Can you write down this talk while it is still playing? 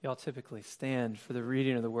Y'all typically stand for the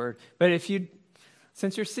reading of the word. But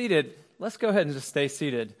since you're seated, let's go ahead and just stay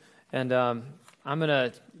seated. And I'm going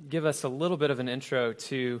to give us a little bit of an intro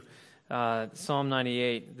to Psalm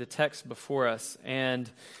 98, the text before us. And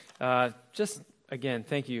just, again,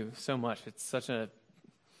 thank you so much. It's such a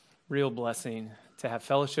real blessing to have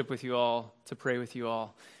fellowship with you all, to pray with you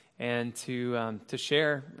all, and to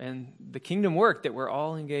share in the kingdom work that we're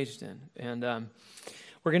all engaged in. And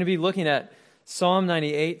we're going to be looking at Psalm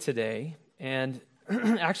 98 today, and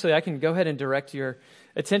actually I can go ahead and direct your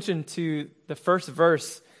attention to the first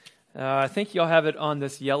verse. I think y'all have it on the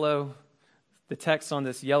text on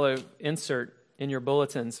this yellow insert in your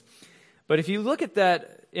bulletins. But if you look at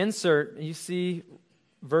that insert, you see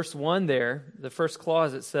verse 1 there, the first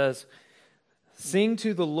clause, it says, "Sing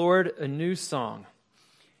to the Lord a new song."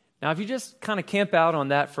 Now, if you just kind of camp out on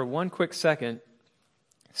that for one quick second,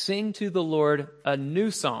 sing to the Lord a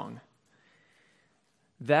new song.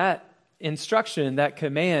 That instruction, that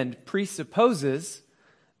command, presupposes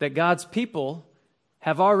that God's people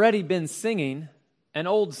have already been singing an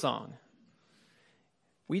old song.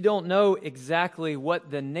 We don't know exactly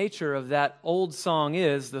what the nature of that old song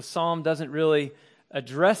is. The psalm doesn't really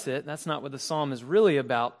address it. That's not what the psalm is really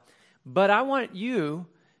about. But I want you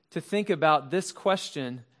to think about this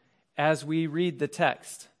question as we read the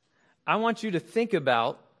text. I want you to think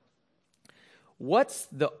about, what's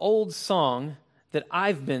the old song that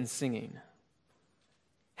I've been singing?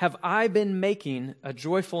 Have I been making a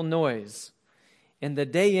joyful noise in the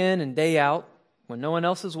day in and day out when no one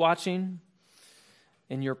else is watching?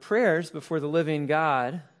 In your prayers before the living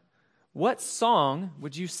God, what song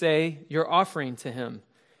would you say you're offering to Him?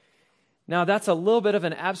 Now, that's a little bit of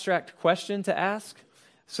an abstract question to ask.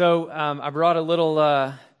 So I brought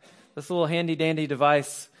this little handy-dandy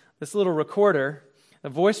device, this little recorder, a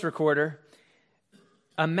voice recorder.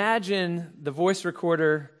 Imagine the voice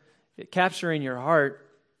recorder capturing your heart,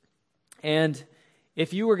 and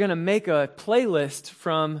if you were going to make a playlist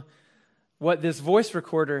from what this voice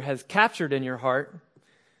recorder has captured in your heart,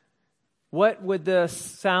 what would the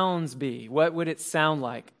sounds be? What would it sound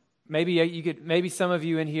like? Maybe some of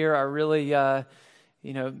you in here are really,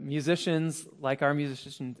 musicians, like our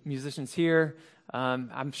musicians here.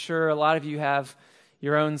 I'm sure a lot of you have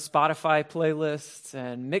your own Spotify playlists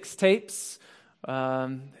and mixtapes.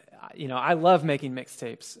 I love making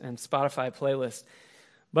mixtapes and Spotify playlists.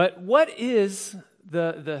 But what is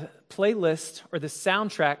the playlist or the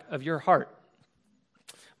soundtrack of your heart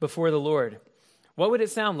before the Lord? What would it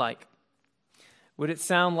sound like? Would it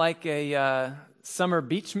sound like a summer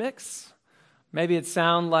beach mix? Maybe it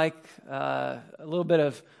sound like a little bit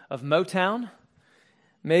of Motown.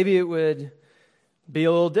 Maybe it would be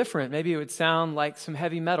a little different. Maybe it would sound like some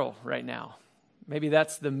heavy metal right now. Maybe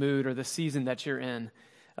that's the mood or the season that you're in.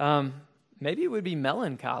 Maybe it would be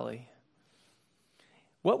melancholy.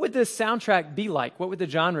 What would the soundtrack be like? What would the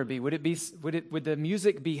genre be? Would the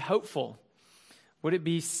music be hopeful? Would it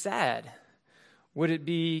be sad? Would it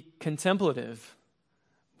be contemplative?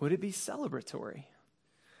 Would it be celebratory?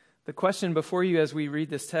 The question before you as we read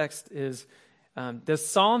this text is, does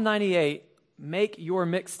Psalm 98 make your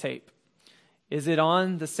mixtape? Is it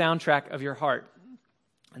on the soundtrack of your heart?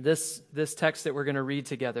 This text that we're going to read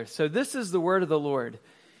together. So this is the word of the Lord.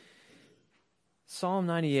 Psalm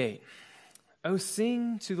 98. Oh,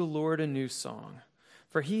 sing to the Lord a new song,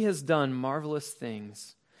 for He has done marvelous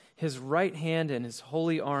things. His right hand and His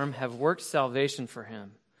holy arm have worked salvation for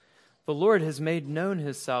Him. The Lord has made known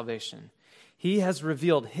His salvation. He has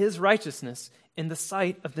revealed His righteousness in the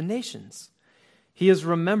sight of the nations. He has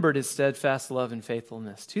remembered His steadfast love and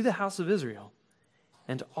faithfulness to the house of Israel.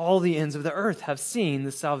 And all the ends of the earth have seen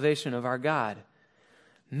the salvation of our God.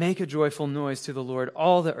 Make a joyful noise to the Lord,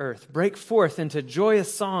 all the earth. Break forth into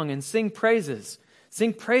joyous song and sing praises.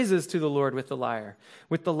 Sing praises to the Lord with the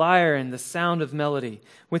lyre and the sound of melody,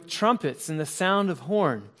 with trumpets and the sound of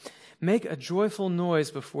horn. Make a joyful noise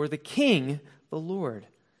before the King, the Lord.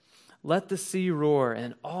 Let the sea roar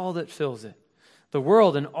and all that fills it, the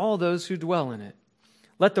world and all those who dwell in it.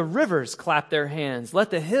 Let the rivers clap their hands.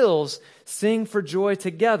 Let the hills sing for joy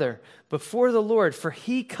together before the Lord, for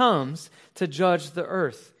He comes to judge the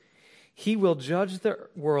earth. He will judge the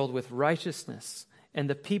world with righteousness and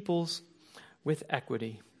the peoples with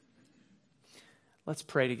equity. Let's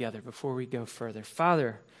pray together before we go further.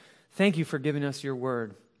 Father, thank You for giving us Your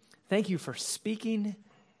word. Thank You for speaking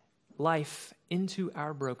life into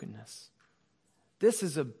our brokenness. This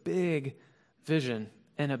is a big vision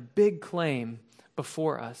and a big claim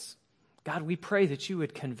before us. God, we pray that You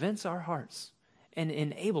would convince our hearts and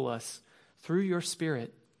enable us through Your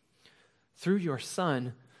Spirit, through Your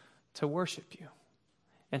Son, to worship You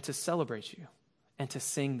and to celebrate You and to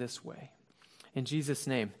sing this way. In Jesus'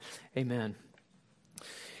 name, amen.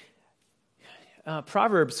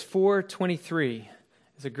 Proverbs 4:23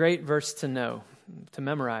 is a great verse to know, to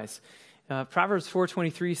memorize. Proverbs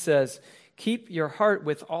 4:23 says, "Keep your heart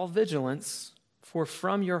with all vigilance, for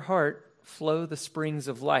from your heart flow the springs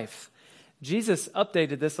of life." Jesus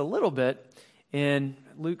updated this a little bit in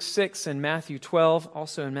Luke 6 and Matthew 12,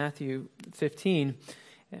 also in Matthew 15,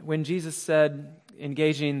 when Jesus said,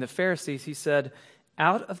 engaging the Pharisees, he said,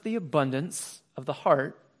 "Out of the abundance of the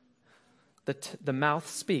heart, the mouth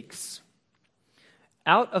speaks."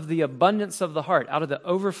 Out of the abundance of the heart, out of the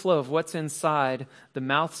overflow of what's inside, the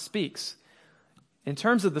mouth speaks. In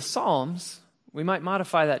terms of the Psalms, we might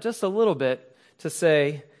modify that just a little bit to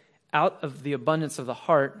say, out of the abundance of the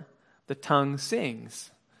heart, the tongue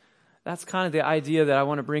sings. That's kind of the idea that I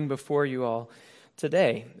want to bring before you all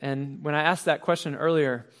today. And when I asked that question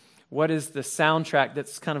earlier, what is the soundtrack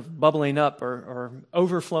that's kind of bubbling up or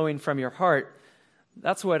overflowing from your heart?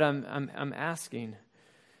 That's what I'm asking.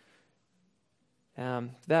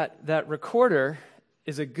 That recorder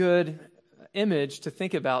is a good image to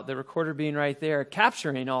think about, the recorder being right there,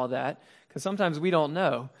 capturing all that, because sometimes we don't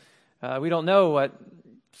know. We don't know what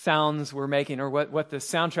sounds we're making or what the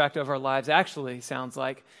soundtrack of our lives actually sounds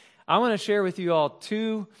like. I want to share with you all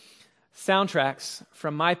 2 soundtracks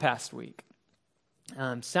from my past week.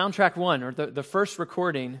 Soundtrack 1, or the first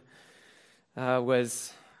recording,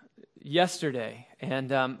 was yesterday.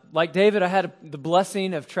 And like David, I had the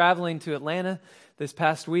blessing of traveling to Atlanta this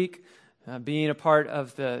past week, being a part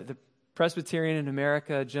of the Presbyterian in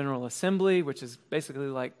America General Assembly, which is basically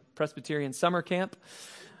like Presbyterian summer camp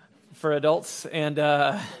for adults. And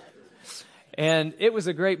it was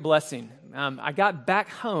a great blessing. I got back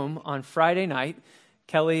home on Friday night.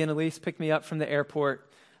 Kelly and Elise picked me up from the airport.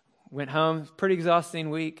 Went home. Pretty exhausting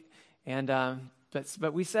week. And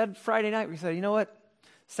but we said Friday night, we said, you know what?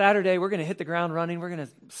 Saturday, we're going to hit the ground running. We're going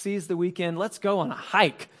to seize the weekend. Let's go on a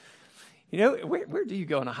hike. You know, where do you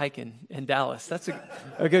go on a hike in Dallas? That's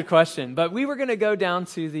a good question. But we were going to go down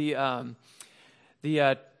to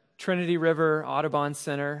the Trinity River Audubon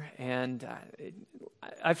Center, and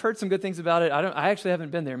I've heard some good things about it. I actually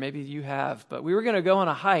haven't been there. Maybe you have. But we were going to go on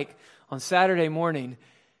a hike on Saturday morning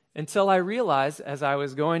until I realized, as I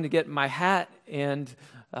was going to get my hat and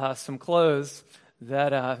some clothes,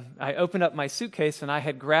 that I opened up my suitcase and I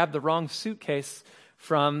had grabbed the wrong suitcase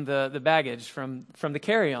from the baggage, from the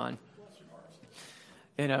carry-on.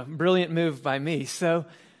 You know, brilliant move by me. So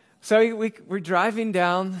we're driving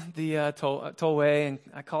down the tollway, and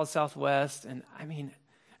I called Southwest, and I mean,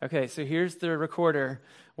 okay, so here's the recorder.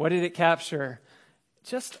 What did it capture?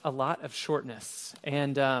 Just a lot of shortness,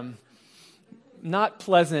 and not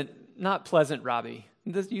pleasant, Robbie.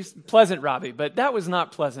 Pleasant Robbie, but that was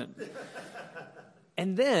not pleasant.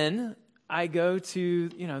 And then I go to,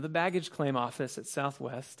 the baggage claim office at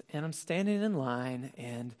Southwest, and I'm standing in line,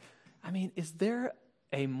 and I mean, is there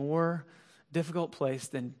a more difficult place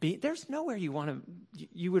than there's nowhere you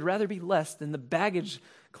would rather be less than the baggage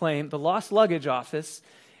claim, the lost luggage office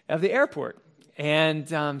of the airport. And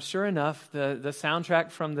sure enough, the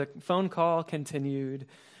soundtrack from the phone call continued,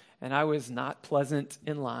 and I was not pleasant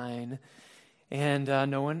in line, and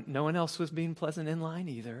no one else was being pleasant in line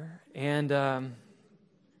either. And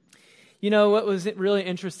what was really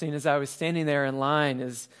interesting as I was standing there in line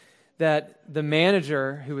is that the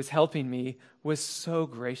manager who was helping me was so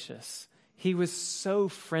gracious. He was so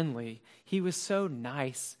friendly. He was so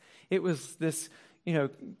nice. It was this,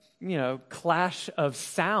 clash of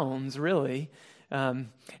sounds, really. And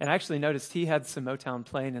I actually noticed he had some Motown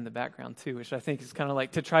playing in the background, too, which I think is kind of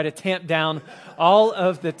like to try to tamp down all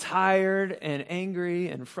of the tired and angry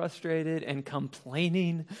and frustrated and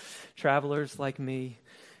complaining travelers like me.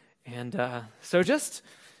 And so just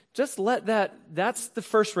let that's the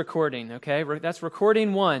first recording, okay? That's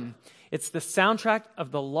recording 1. It's the soundtrack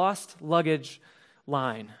of the lost luggage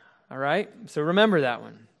line, all right? So remember that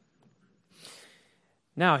one.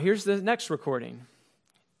 Now, here's the next recording.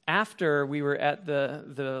 After we were at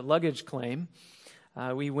the luggage claim,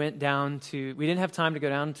 we didn't have time to go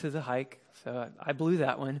down to the hike, so I blew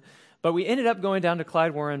that one. But we ended up going down to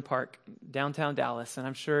Clyde Warren Park, downtown Dallas, and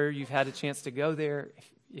I'm sure you've had a chance to go there.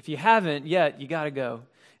 If you haven't yet, you got to go.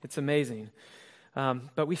 It's amazing.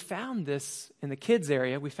 But we found this in the kids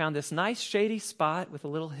area. We found this nice shady spot with a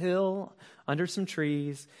little hill under some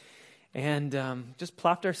trees, and just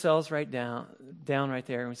plopped ourselves right down right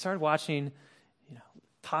there. And we started watching,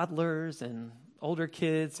 toddlers and older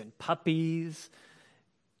kids and puppies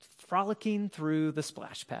frolicking through the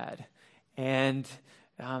splash pad. And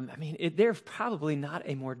there's probably not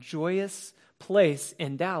a more joyous place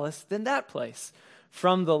in Dallas than that place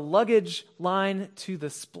from the luggage line to the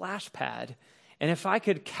splash pad. And if I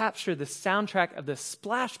could capture the soundtrack of the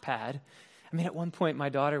splash pad, I mean, at one point my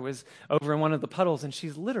daughter was over in one of the puddles and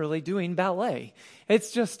she's literally doing ballet.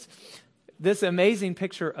 It's just this amazing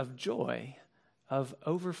picture of joy, of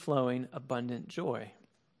overflowing, abundant joy.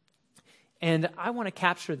 And I want to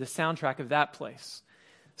capture the soundtrack of that place.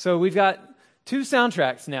 So we've got two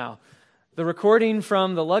soundtracks now. The recording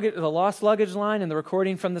from the lost luggage line and the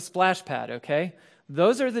recording from the splash pad, okay?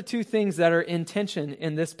 Those are the two things that are in tension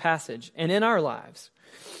in this passage and in our lives.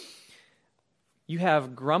 You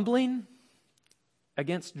have grumbling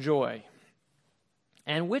against joy.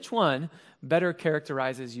 And which one better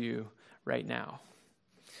characterizes you right now?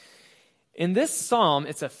 In this psalm,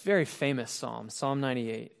 it's a very famous psalm, Psalm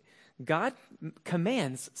 98. God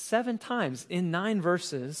commands 7 times in 9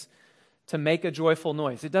 verses to make a joyful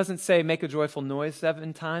noise. It doesn't say make a joyful noise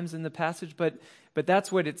 7 times in the passage, but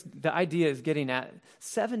that's what the idea is getting at.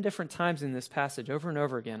 7 different times in this passage, over and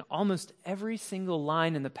over again. Almost every single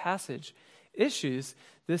line in the passage issues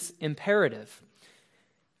this imperative.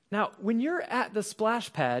 Now, when you're at the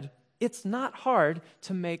splash pad, it's not hard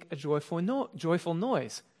to make a joyful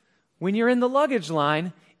noise. When you're in the luggage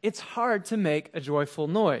line, it's hard to make a joyful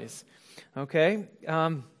noise. Okay?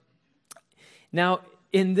 Now,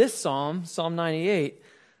 in this psalm, Psalm 98,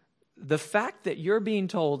 the fact that you're being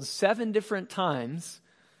told 7 different times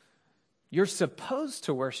you're supposed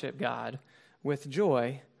to worship God with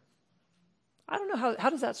joy, I don't know, how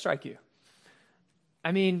does that strike you?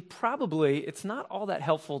 I mean, probably it's not all that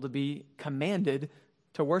helpful to be commanded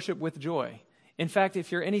to worship with joy. In fact,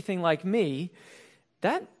 if you're anything like me,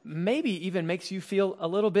 that maybe even makes you feel a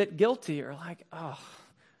little bit guilty or like, oh,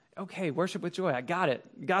 okay, worship with joy. I got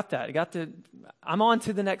it. Got that. I'm on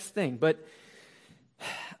to the next thing. But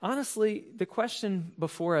honestly, the question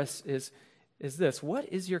before us is this: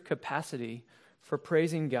 what is your capacity for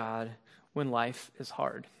praising God when life is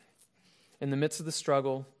hard? In the midst of the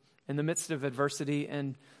struggle, in the midst of adversity,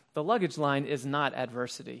 and the luggage line is not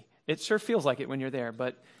adversity. It sure feels like it when you're there,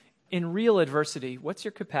 but in real adversity, what's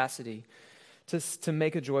your capacity to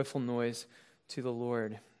make a joyful noise to the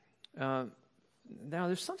Lord? Now,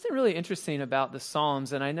 there's something really interesting about the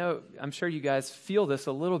Psalms, and I'm sure you guys feel this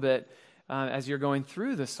a little bit as you're going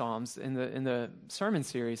through the Psalms in the sermon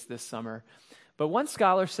series this summer. But one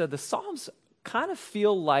scholar said the Psalms kind of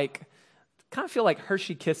feel like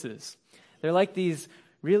Hershey Kisses. They're like these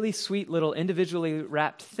really sweet little individually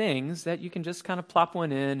wrapped things that you can just kind of plop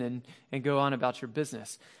one in and go on about your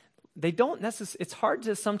business. They don't it's hard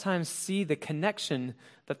to sometimes see the connection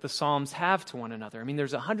that the Psalms have to one another. I mean,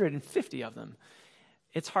 there's 150 of them.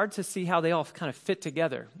 It's hard to see how they all kind of fit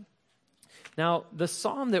together. Now, the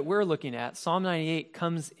Psalm that we're looking at, Psalm 98,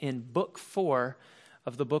 comes in Book 4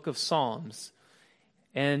 of the Book of Psalms.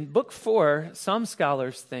 And Book 4, some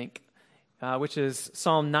scholars think, which is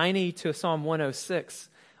Psalm 90 to Psalm 106,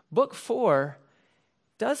 Book 4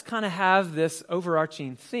 does kind of have this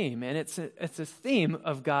overarching theme, and it's a theme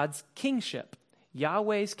of God's kingship,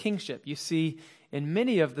 Yahweh's kingship. You see in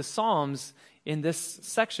many of the Psalms in this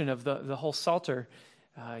section of the whole Psalter,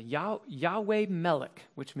 Yahweh Melech,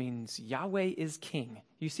 which means Yahweh is king.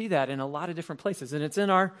 You see that in a lot of different places, and it's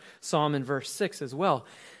in our Psalm in verse 6 as well.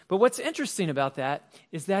 But what's interesting about that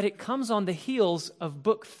is that it comes on the heels of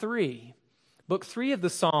Book 3. Book 3 of the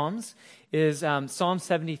Psalms is Psalm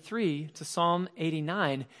 73 to Psalm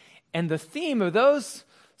 89. And the theme of those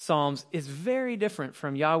Psalms is very different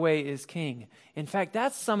from Yahweh is King. In fact,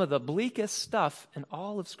 that's some of the bleakest stuff in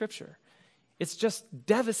all of Scripture. It's just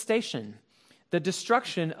devastation. The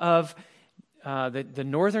destruction of the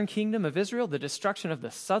northern kingdom of Israel, the destruction of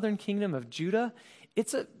the southern kingdom of Judah.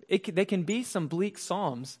 They can be some bleak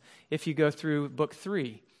Psalms if you go through Book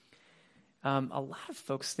 3. A lot of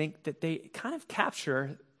folks think that they kind of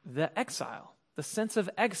capture the exile, the sense of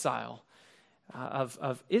exile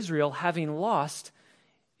of Israel having lost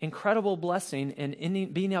incredible blessing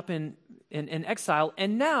and being up in exile.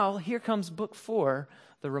 And now here comes Book 4,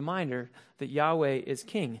 the reminder that Yahweh is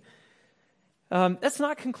king. That's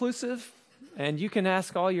not conclusive, and you can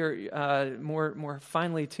ask all your more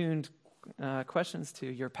finely tuned questions to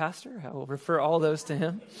your pastor. I will refer all those to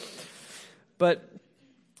him. But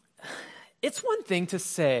it's one thing to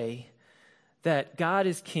say that God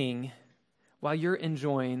is king while you're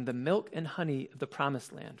enjoying the milk and honey of the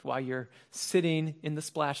promised land, while you're sitting in the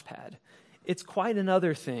splash pad. It's quite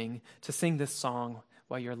another thing to sing this song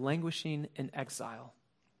while you're languishing in exile.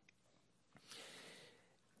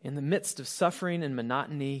 In the midst of suffering and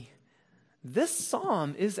monotony, this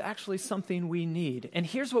psalm is actually something we need. And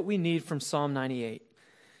here's what we need from Psalm 98.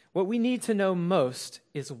 What we need to know most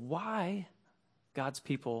is why God's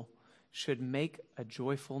people should make a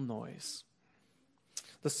joyful noise.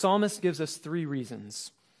 The psalmist gives us 3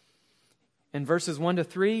 reasons. In verses 1 to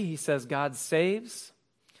 3, he says God saves.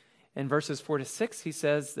 In verses 4 to 6, he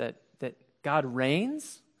says that God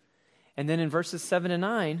reigns. And then in verses 7 to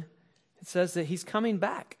 9, it says that he's coming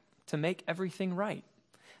back to make everything right.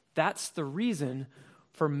 That's the reason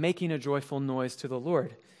for making a joyful noise to the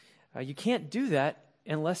Lord. You can't do that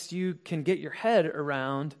unless you can get your head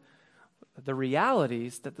around the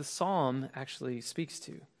realities that the psalm actually speaks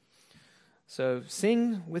to. So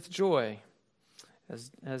sing with joy,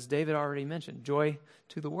 as David already mentioned, joy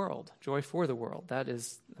to the world, joy for the world. That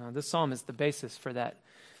is, this psalm is the basis for that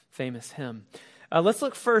famous hymn. Let's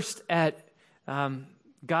look first at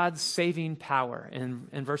God's saving power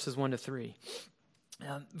in verses 1 to 3.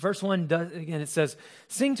 Verse 1, it says,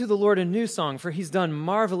 "Sing to the Lord a new song, for he's done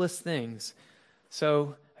marvelous things."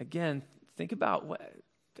 So again, think about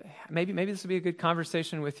maybe this would be a good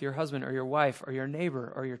conversation with your husband or your wife or your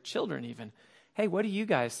neighbor or your children even. Hey, what do you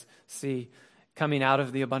guys see coming out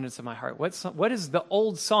of the abundance of my heart? What is the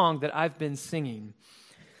old song that I've been singing?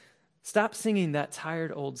 Stop singing that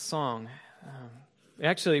tired old song.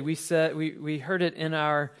 Actually, we heard it in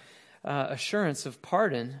our assurance of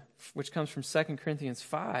pardon, which comes from 2 Corinthians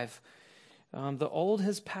 5. The old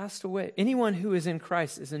has passed away. Anyone who is in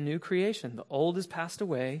Christ is a new creation. The old has passed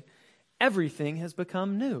away. Everything has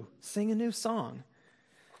become new. Sing a new song.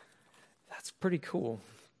 That's pretty cool.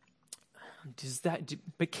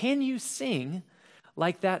 But can you sing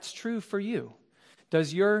like that's true for you?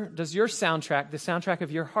 Does your soundtrack, the soundtrack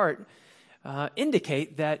of your heart,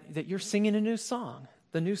 indicate that you're singing a new song,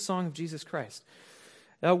 the new song of Jesus Christ?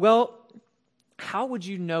 Well, how would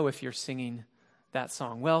you know if you're singing that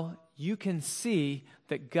song? Well, you can see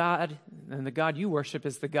that God, and the God you worship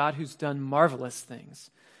is the God who's done marvelous things.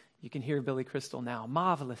 You can hear Billy Crystal now,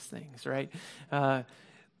 marvelous things, right?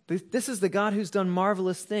 This is the God who's done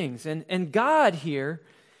marvelous things. And God here,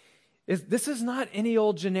 this is not any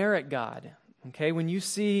old generic God. Okay, when you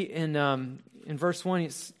see in verse 1,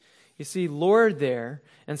 you see Lord there,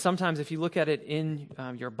 and sometimes if you look at it in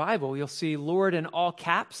your Bible, you'll see Lord in all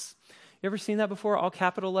caps. You ever seen that before, all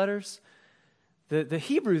capital letters? The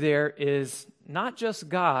Hebrew there is not just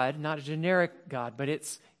God, not a generic God, but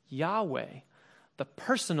it's Yahweh, the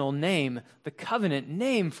personal name, the covenant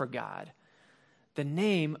name for God, the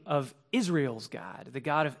name of Israel's God, the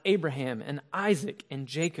God of Abraham and Isaac and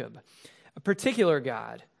Jacob, a particular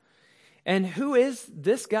God. And who is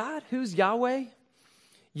this God? Who's Yahweh?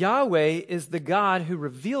 Yahweh is the God who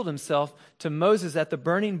revealed himself to Moses at the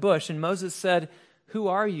burning bush. And Moses said, "Who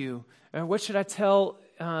are you? And what should I tell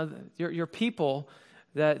your people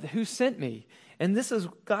who sent me?" And this is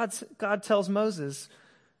God tells Moses,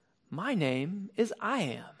 "My name is I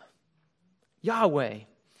am, Yahweh.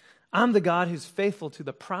 I'm the God who's faithful to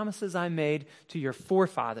the promises I made to your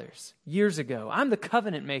forefathers years ago. I'm the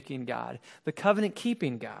covenant-making God, the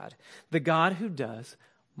covenant-keeping God, the God who does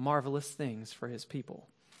marvelous things for his people."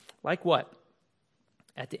 Like what?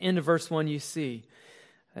 At the end of verse 1, you see,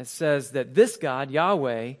 it says that this God,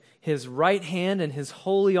 Yahweh, his right hand and his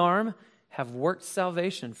holy arm have worked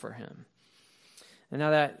salvation for him. And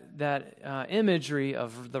now that imagery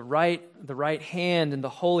of the right hand and the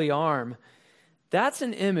holy arm, that's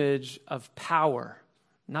an image of power,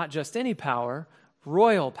 not just any power,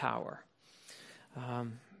 royal power.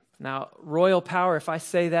 Now, royal power, if I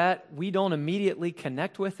say that, we don't immediately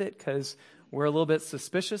connect with it because we're a little bit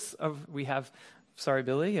suspicious of, we have, sorry,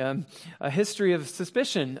 Billy, a history of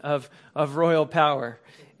suspicion of royal power.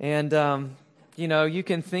 And, you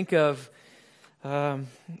can think of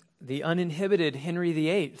the uninhibited Henry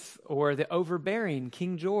VIII or the overbearing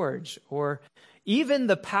King George, or even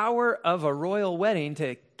the power of a royal wedding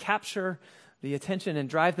to capture the attention and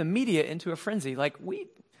drive the media into a frenzy. Like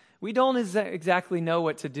we don't exactly know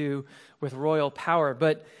what to do with royal power,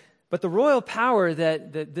 but the royal power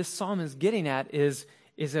that this psalm is getting at is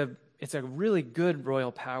a really good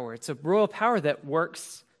royal power. It's a royal power that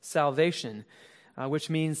works salvation, which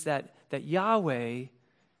means that Yahweh,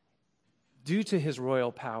 due to his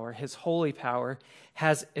royal power, his holy power,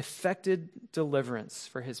 has effected deliverance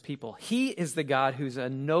for his people. He is the God who's a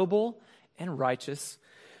noble and righteous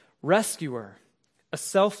rescuer, a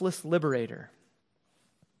selfless liberator.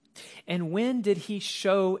 And when did he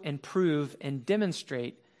show and prove and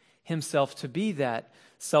demonstrate himself to be that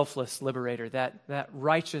selfless liberator, that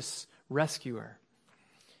righteous rescuer?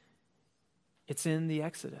 It's in the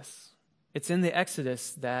Exodus. It's in the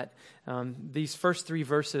Exodus that these first 3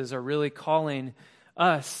 verses are really calling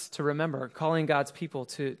us to remember, calling God's people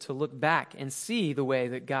to look back and see the way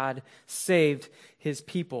that God saved his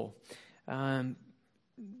people.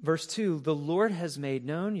 verse 2, the Lord has made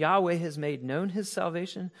known, Yahweh has made known his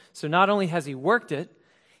salvation. So not only has he worked it,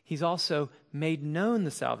 he's also made known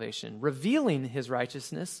the salvation, revealing his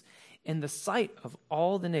righteousness in the sight of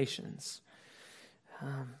all the nations.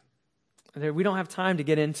 We don't have time to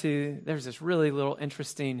get into, there's this really little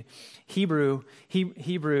interesting Hebrew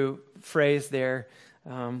phrase there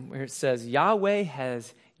where it says, Yahweh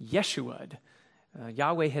has Yeshua'd.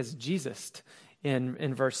 Yahweh has Jesus'd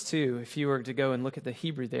in verse 2, if you were to go and look at the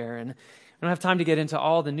Hebrew there. And I don't have time to get into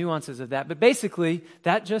all the nuances of that, but basically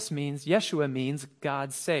that just means, Yeshua means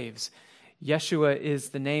God saves. Yeshua is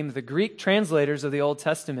the name the Greek translators of the Old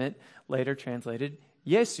Testament later translated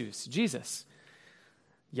Jesus, Jesus.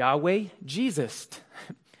 Yahweh Jesus'd.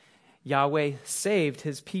 Yahweh saved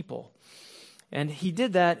his people. And he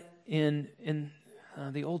did that in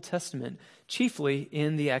the Old Testament, chiefly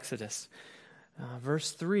in the Exodus.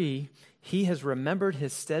 Verse 3, he has remembered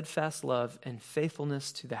his steadfast love and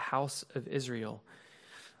faithfulness to the house of Israel.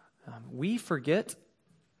 We forget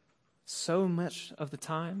so much of the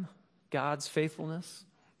time God's faithfulness,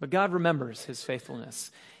 but God remembers his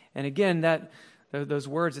faithfulness. And again, those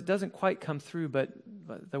words, it doesn't quite come through, but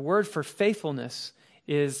the word for faithfulness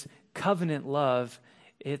is covenant love.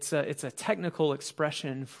 It's a technical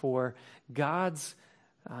expression for God's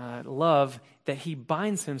love that he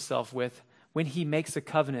binds himself with when he makes a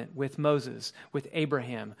covenant with Moses, with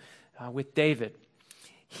Abraham, with David.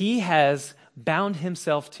 He has bound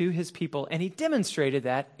himself to his people, and he demonstrated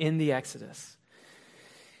that in the Exodus.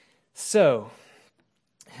 So,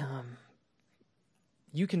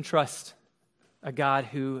 you can trust a God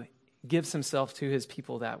who gives himself to his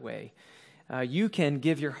people that way. You can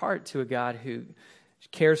give your heart to a God who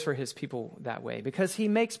cares for his people that way because he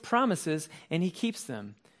makes promises and he keeps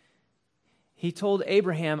them. He told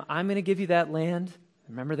Abraham, I'm going to give you that land.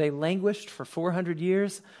 Remember, they languished for 400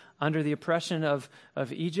 years under the oppression of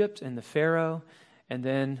Egypt and the Pharaoh. And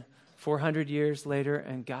then 400 years later,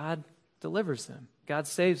 and God delivers them. God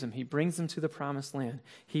saves them. He brings them to the promised land.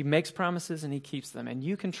 He makes promises and he keeps them. And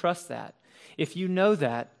you can trust that. If you know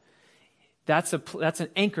that, that's an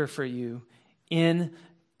anchor for you in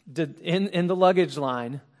the luggage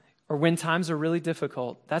line or when times are really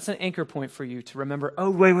difficult. That's an anchor point for you to remember,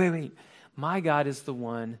 oh, wait. My God is the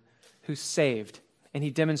one who saved, and he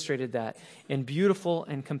demonstrated that in beautiful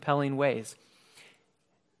and compelling ways.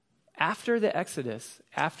 After the Exodus,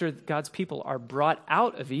 after God's people are brought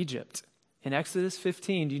out of Egypt, in Exodus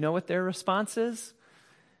 15, do you know what their response is?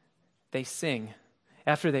 They sing.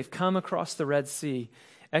 After they've come across the Red Sea,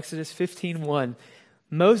 Exodus 15:1,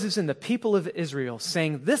 Moses and the people of Israel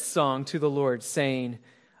sang this song to the Lord, saying,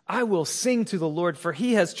 I will sing to the Lord, for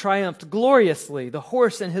he has triumphed gloriously. The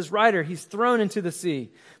horse and his rider he's thrown into the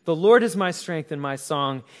sea. The Lord is my strength and my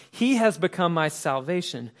song. He has become my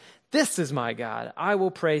salvation. This is my God. I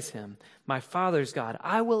will praise him. My father's God.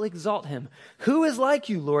 I will exalt him. Who is like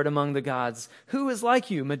you, Lord, among the gods? Who is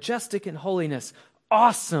like you, majestic in holiness,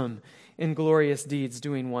 awesome in glorious deeds,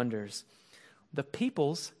 doing wonders? The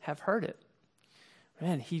peoples have heard it.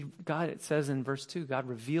 Man, God, it says in verse 2, God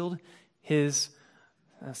revealed his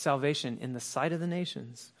salvation in the sight of the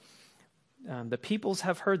nations. The peoples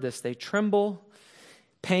have heard this. They tremble.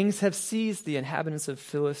 Pangs have seized the inhabitants of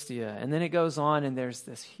Philistia. And then it goes on, and there's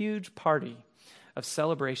this huge party of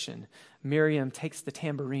celebration. Miriam takes the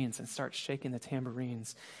tambourines and starts shaking the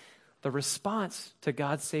tambourines. The response to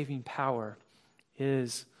God's saving power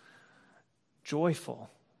is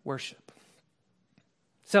joyful worship.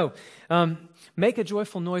 So, make a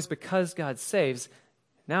joyful noise because God saves.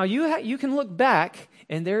 Now, you can look back,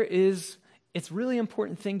 and it's really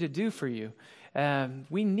important thing to do for you.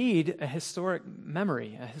 We need a historic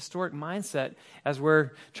memory, a historic mindset as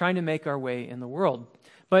we're trying to make our way in the world.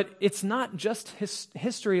 But it's not just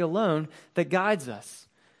history alone that guides us.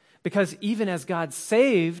 Because even as God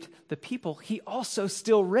saved the people, he also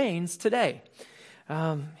still reigns today.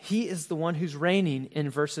 He is the one who's reigning in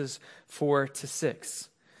verses 4-6.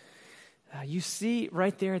 You see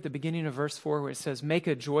right there at the beginning of verse 4 where it says, make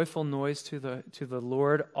a joyful noise to the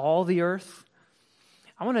Lord, all the earth.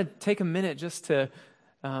 I want to take a minute just to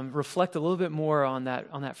reflect a little bit more on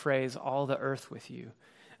that phrase, all the earth with you.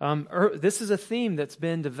 This is a theme that's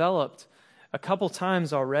been developed a couple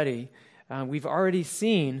times already. We've already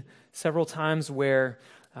seen several times where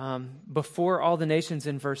before all the nations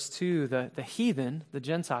in verse 2, the heathen, the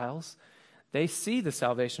Gentiles, they see the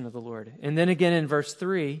salvation of the Lord. And then again in verse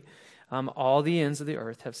 3, all the ends of the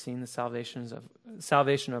earth have seen the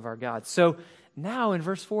salvation of our God. So now in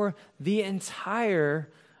verse 4, the entire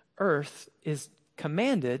earth is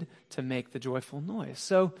commanded to make the joyful noise.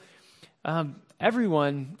 So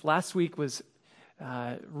everyone last week was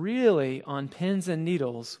really on pins and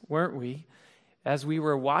needles, weren't we, as we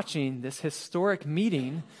were watching this historic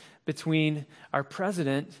meeting between our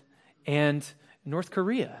president and North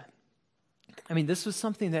Korea. I mean, this was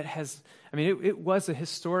something that it was a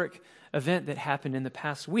historic event that happened in the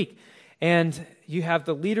past week. And you have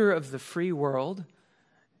the leader of the free world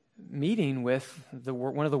meeting with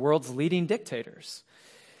one of the world's leading dictators.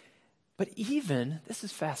 But this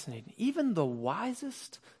is fascinating, even the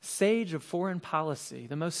wisest sage of foreign policy,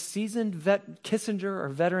 the most seasoned Kissinger or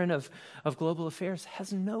veteran of global affairs,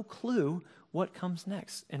 has no clue what comes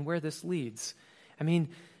next and where this leads. I mean,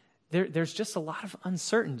 there's just a lot of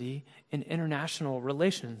uncertainty in international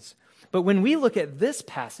relations. But when we look at this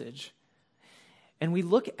passage, and we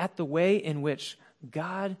look at the way in which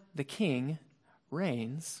God the King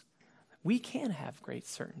reigns, we can have great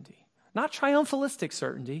certainty. Not triumphalistic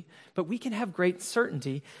certainty, but we can have great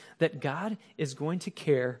certainty that God is going to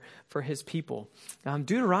care for his people.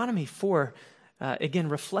 Deuteronomy 4, again,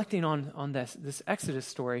 reflecting on this Exodus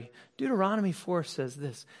story, Deuteronomy 4 says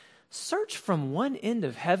this: "Search from one end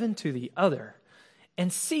of heaven to the other,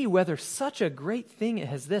 and see whether such a great thing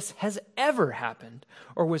as this has ever happened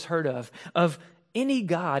or was heard of any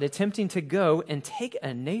God attempting to go and take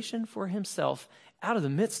a nation for himself out of the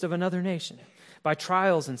midst of another nation, by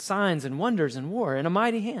trials and signs and wonders and war, and a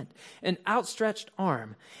mighty hand, an outstretched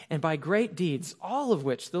arm, and by great deeds, all of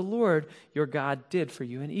which the Lord your God did for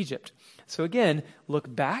you in Egypt." So again,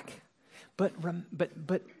 look back, but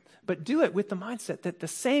do it with the mindset that the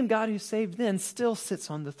same God who saved then still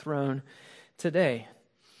sits on the throne today.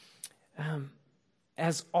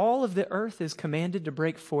 As all of the earth is commanded to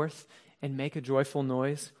break forth and make a joyful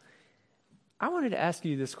noise, I wanted to ask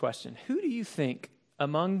you this question. Who do you think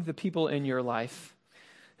among the people in your life,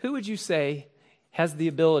 who would you say has the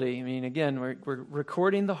ability, I mean, again, we're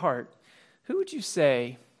recording the heart, who would you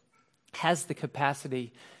say has the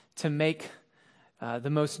capacity to make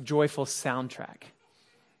the most joyful soundtrack?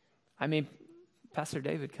 I mean, Pastor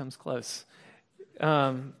David comes close.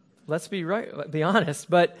 Let's be honest,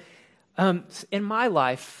 but in my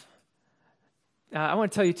life, I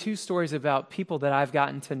want to tell you two stories about people that I've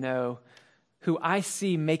gotten to know who I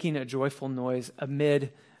see making a joyful noise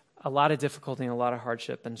amid a lot of difficulty and a lot of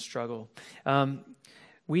hardship and struggle. I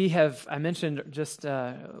mentioned just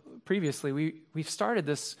previously, we've started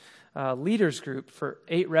this leaders group for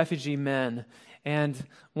 8 refugee men. And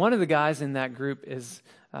one of the guys in that group is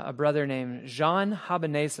a brother named Jean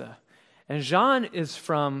Habaneza. And Jean is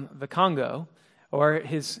from the Congo, or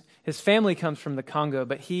his family comes from the Congo,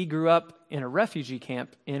 but he grew up in a refugee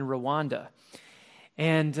camp in Rwanda.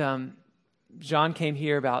 And John came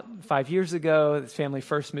here about 5 years ago. His family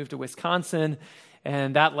first moved to Wisconsin,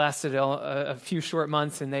 and that lasted a few short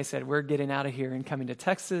months, and they said, "We're getting out of here and coming to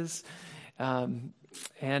Texas." And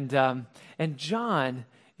John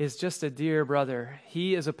is just a dear brother.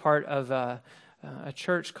 He is a part of a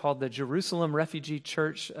church called the Jerusalem Refugee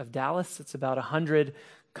Church of Dallas. It's about 100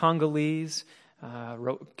 Congolese,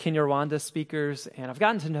 Kinyarwanda speakers, and I've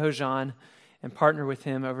gotten to know John and partner with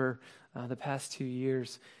him over the past 2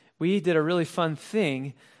 years. We did a really fun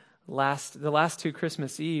thing the last 2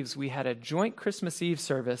 Christmas Eves. We had a joint Christmas Eve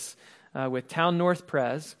service with Town North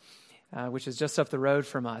Pres, which is just up the road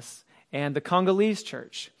from us, and the Congolese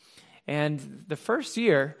church. And the first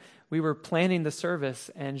year, we were planning the service,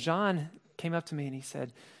 and John came up to me and he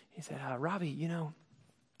said, "Robbie,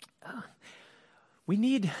 we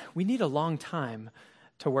need a long time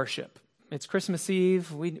to worship. It's Christmas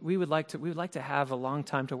Eve. We would like to have a long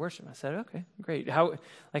time to worship." I said, "Okay, great.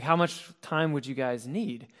 How much time would you guys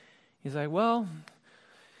need?" He's like, "Well,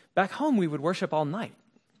 back home we would worship all night."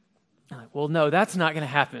 I'm like, "Well, no, that's not going to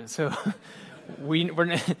happen. So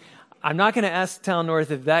I'm not going to ask Town North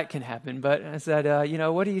if that can happen." But I said,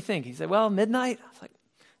 "What do you think?" He said, "Well, midnight." I was like,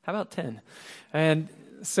 "How about 10?" And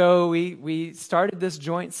so we started this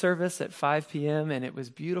joint service at 5 p.m. and it was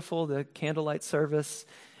beautiful. The candlelight service.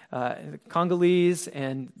 The Congolese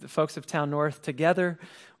and the folks of Town North together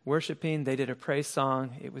worshiping. They did a praise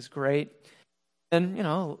song. It was great. And,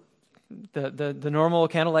 the normal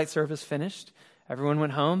candlelight service finished. Everyone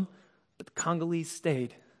went home, but the Congolese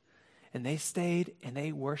stayed. And they stayed and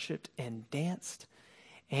they worshiped and danced.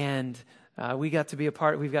 And we've gotten to be a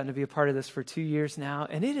part of this for 2 years now.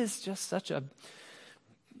 And it is just such a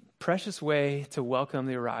precious way to welcome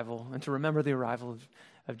the arrival and to remember the arrival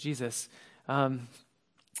of Jesus.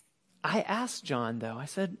 I asked John, though, I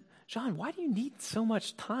said, "John, why do you need so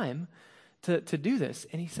much time to do this?"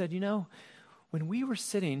 And he said, when we were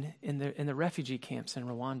sitting in the refugee camps in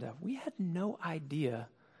Rwanda, we had no idea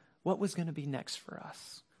what was going to be next for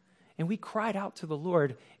us. And we cried out to the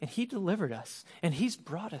Lord, and he delivered us, and he's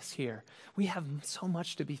brought us here. We have so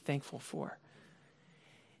much to be thankful for.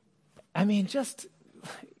 I mean, just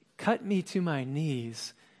cut me to my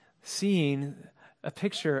knees seeing a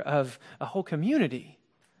picture of a whole community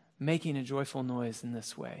making a joyful noise in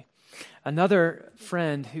this way. Another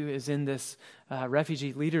friend who is in this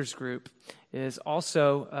refugee leaders group is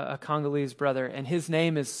also a Congolese brother, and his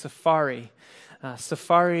name is Safari.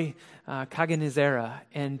 Safari Kaganizera.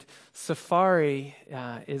 And Safari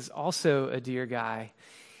is also a dear guy.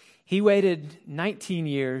 He waited 19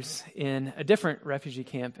 years in a different refugee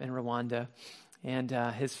camp in Rwanda, and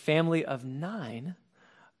his family of 9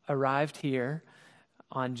 arrived here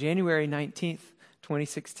on January 19th,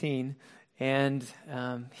 2016, and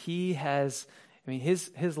he has,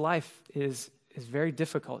 his life is very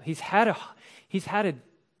difficult. He's had a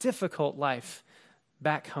difficult life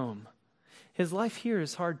back home. His life here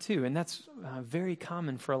is hard too, and that's very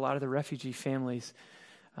common for a lot of the refugee families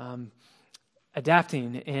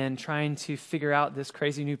adapting and trying to figure out this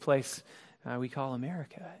crazy new place we call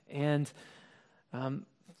America. And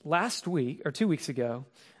last week, or 2 weeks ago,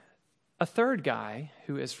 a third guy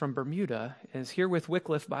who is from Bermuda, is here with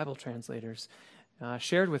Wycliffe Bible translators,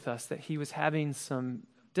 shared with us that he was having some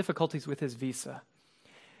difficulties with his visa.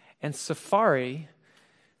 And Safari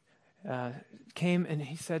came and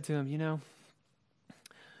he said to him,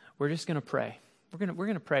 we're just going to pray. We're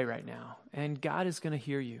going to pray right now, and God is going to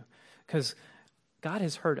hear you, because God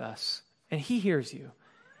has heard us, and he hears you.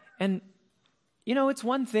 And, it's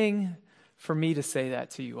one thing for me to say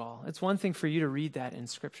that to you all. It's one thing for you to read that in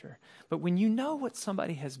Scripture. But when you know what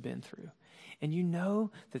somebody has been through, and you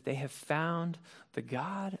know that they have found the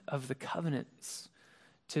God of the covenants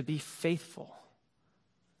to be faithful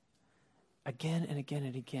again and again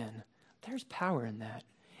and again, there's power in that.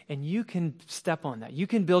 And you can step on that. You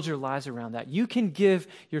can build your lives around that. You can give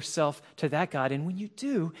yourself to that God. And when you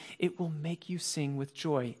do, it will make you sing with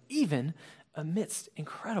joy, even amidst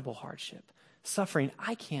incredible hardship, suffering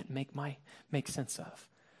I can't make sense of,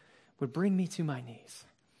 would bring me to my knees.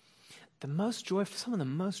 Some of the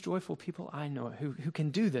most joyful people I know who can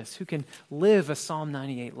do this, who can live a Psalm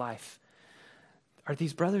 98 life, are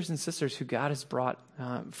these brothers and sisters who God has brought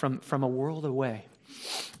from a world away.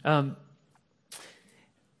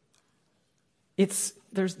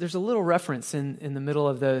 There's a little reference in the middle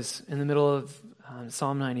of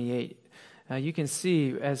Psalm 98. You can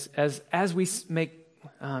see as we make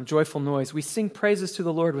joyful noise, we sing praises to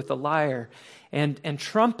the Lord with the lyre and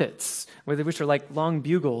trumpets, which are like long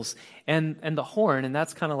bugles, and the horn, and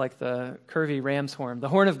that's kind of like the curvy ram's horn, the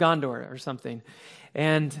horn of Gondor or something,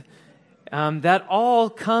 and that all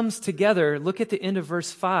comes together. Look at the end of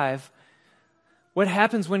verse 5. What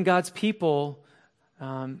happens when God's people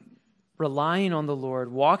relying on the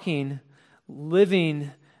Lord, walking,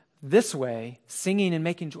 living this way, singing and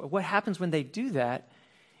making joy? What happens when they do that?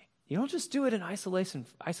 You don't just do it in isolation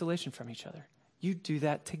from each other. You do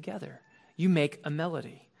that together. You make a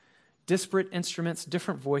melody. Disparate instruments,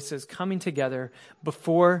 different voices coming together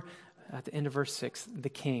before, at the end of verse 6, the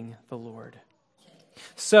King, the Lord.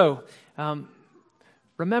 So,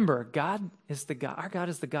 remember, God is the God. Our God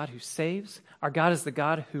is the God who saves. Our God is the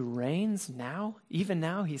God who reigns now. Even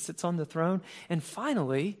now, he sits on the throne. And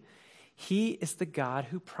finally, he is the God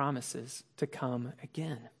who promises to come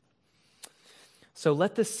again. So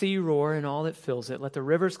let the sea roar and all that fills it. Let the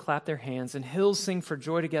rivers clap their hands and hills sing for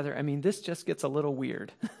joy together. This just gets a little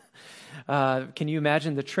weird. Can you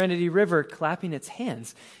imagine the Trinity River clapping its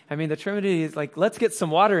hands? The Trinity is like, let's get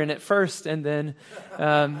some water in it first, and then...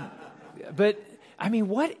 but,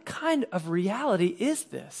 what kind of reality is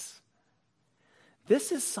this?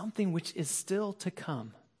 This is something which is still to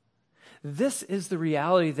come. This is the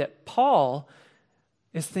reality that Paul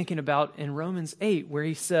is thinking about in Romans 8, where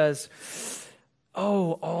he says,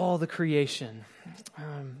 all the creation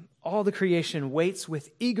waits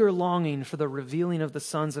with eager longing for the revealing of the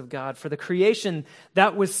sons of God. For the creation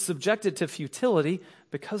that was subjected to futility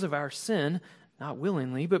because of our sin, not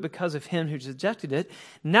willingly, but because of him who subjected it,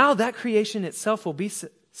 now that creation itself will be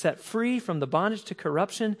set free from the bondage to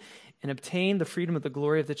corruption and obtain the freedom of the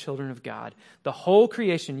glory of the children of God. The whole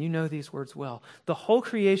creation, you know these words well, the whole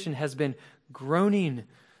creation has been groaning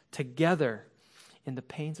together in the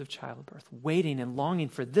pains of childbirth, waiting and longing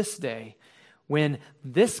for this day when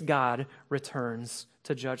this God returns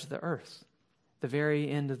to judge the earth. The very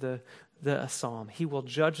end of the psalm. He will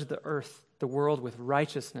judge the earth, the world, with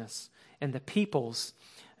righteousness, and the peoples.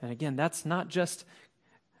 And again, that's not just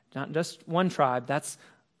one tribe, that's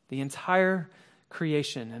the entire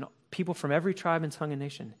creation and people from every tribe and tongue and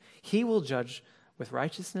nation. He will judge with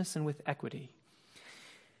righteousness and with equity.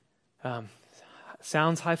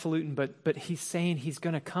 Sounds highfalutin, but he's saying he's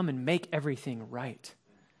going to come and make everything right.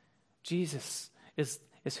 Jesus is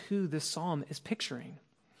who this psalm is picturing.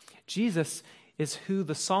 Jesus is who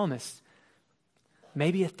the psalmist,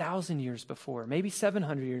 maybe 1,000 years before, maybe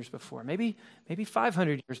 700 years before, maybe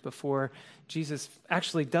 500 years before Jesus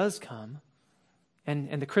actually does come,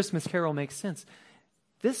 and the Christmas carol makes sense.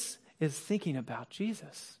 This is thinking about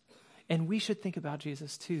Jesus. And we should think about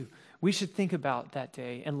Jesus too. We should think about that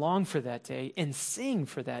day and long for that day and sing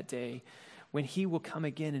for that day when he will come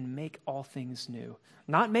again and make all things new.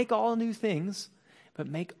 Not make all new things, but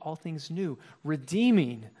make all things new,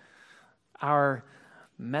 redeeming our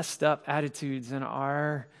messed up attitudes and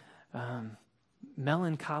our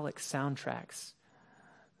melancholic soundtracks,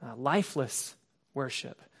 lifeless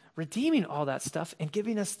worship, redeeming all that stuff and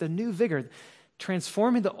giving us the new vigor,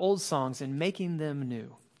 transforming the old songs and making them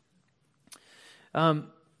new.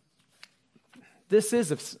 This is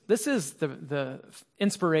the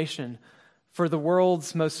inspiration for the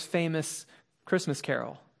world's most famous Christmas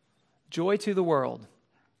carol, Joy to the World,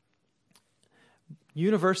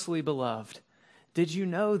 universally beloved. Did you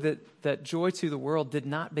know that Joy to the World did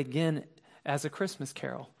not begin as a Christmas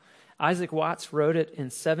carol? Isaac Watts wrote it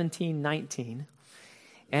in 1719,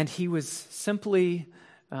 and he was simply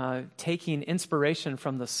taking inspiration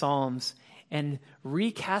from the Psalms and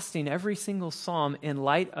recasting every single psalm in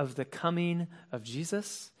light of the coming of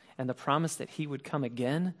Jesus and the promise that he would come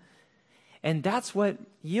again. And that's what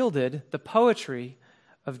yielded the poetry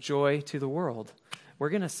of Joy to the World. We're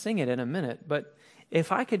going to sing it in a minute, but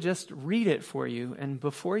if I could just read it for you, and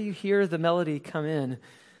before you hear the melody come in,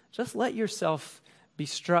 just let yourself be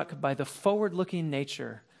struck by the forward-looking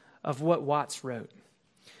nature of what Watts wrote.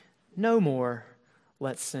 No more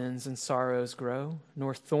let sins and sorrows grow,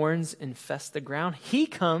 nor thorns infest the ground. He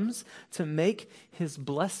comes to make his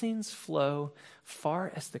blessings flow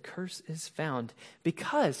far as the curse is found,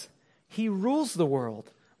 because he rules the world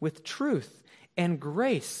with truth and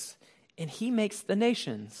grace, and he makes the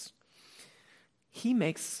nations. He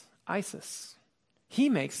makes ISIS. He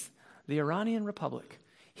makes the Iranian Republic.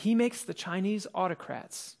 He makes the Chinese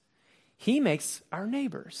autocrats. He makes our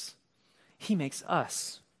neighbors. He makes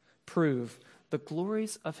us prove the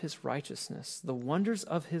glories of his righteousness, the wonders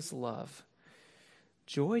of his love.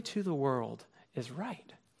 Joy to the world is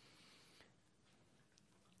right.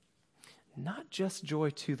 Not just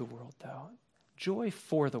joy to the world, though. Joy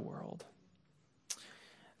for the world.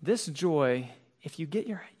 This joy, if you get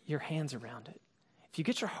your hands around it, if you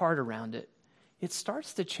get your heart around it, it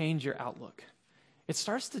starts to change your outlook. It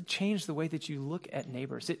starts to change the way that you look at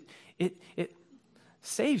neighbors. It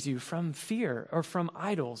saves you from fear or from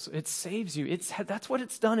idols. It saves you. That's what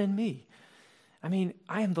it's done in me. I mean,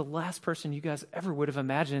 I am the last person you guys ever would have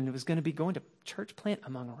imagined was going to be going to church plant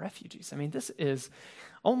among refugees. I mean, this is,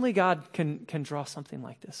 only God can draw something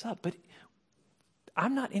like this up. But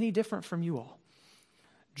I'm not any different from you all.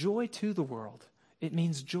 Joy to the world. It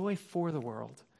means joy for the world.